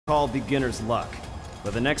call beginner's luck,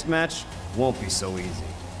 but the next match won't be so easy.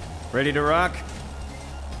 Ready to rock?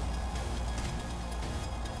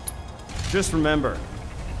 Just remember,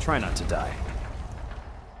 try not to die.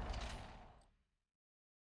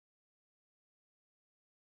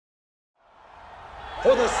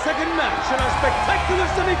 For the second match in our spectacular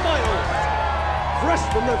semifinals, fresh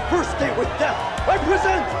from their first date with death, I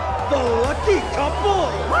present the Lucky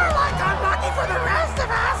Couple! We're like unlucky for the rest of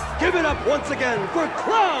us! Give it up once again for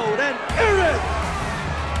Cloud and Eric!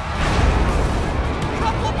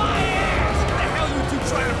 Couple my ears! What the hell you two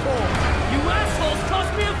trying to pull? You assholes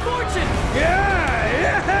cost me a fortune!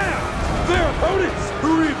 Yeah! Their opponents,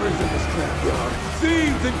 reavers in the scrapyard,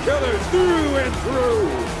 thieves and killers through and through!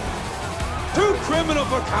 Two criminal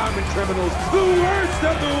for common criminals, the worst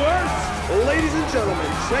of the worst! Ladies and gentlemen,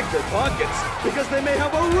 check their pockets, because they may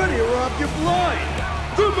have already robbed you blind!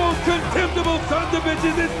 The most contemptible sons of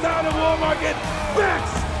bitches inside of Walmart,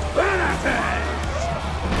 Max Benitez!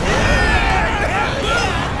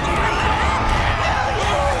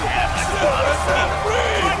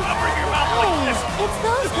 It's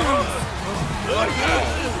those guys!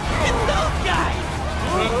 It's those guys!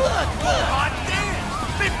 Look! Hot damn!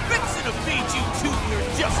 They're fixing to feed you two your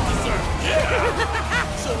just desserts! Yeah!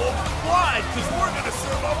 So why? Because we're gonna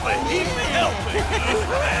serve up a heaping helping!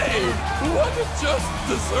 Hey! What do just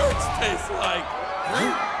desserts taste like?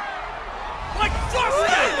 Huh? Like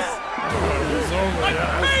justice! Like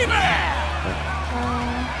baby!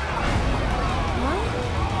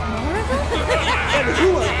 And who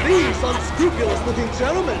are these unscrupulous-looking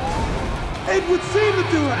gentlemen? It would seem that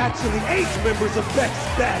there are actually 8 members of Beck's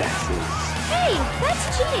Badasses. Hey, that's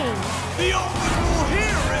cheating! The only rule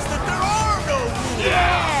here is that there are no rules!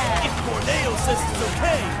 Yeah! If Corneo says it's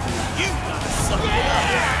okay, you gotta suck it up!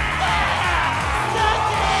 Suck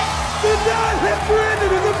it! Did not have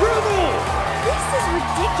Brandon in approval! This is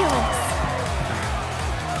ridiculous!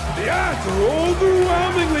 The odds are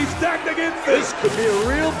overwhelmingly stacked against this. This could be a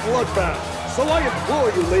real bloodbath. So I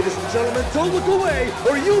implore you, ladies and gentlemen, don't look away,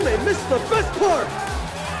 or you may miss the best part.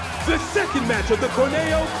 The second match of the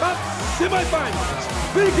Corneo Cup semifinals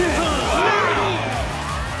begins now.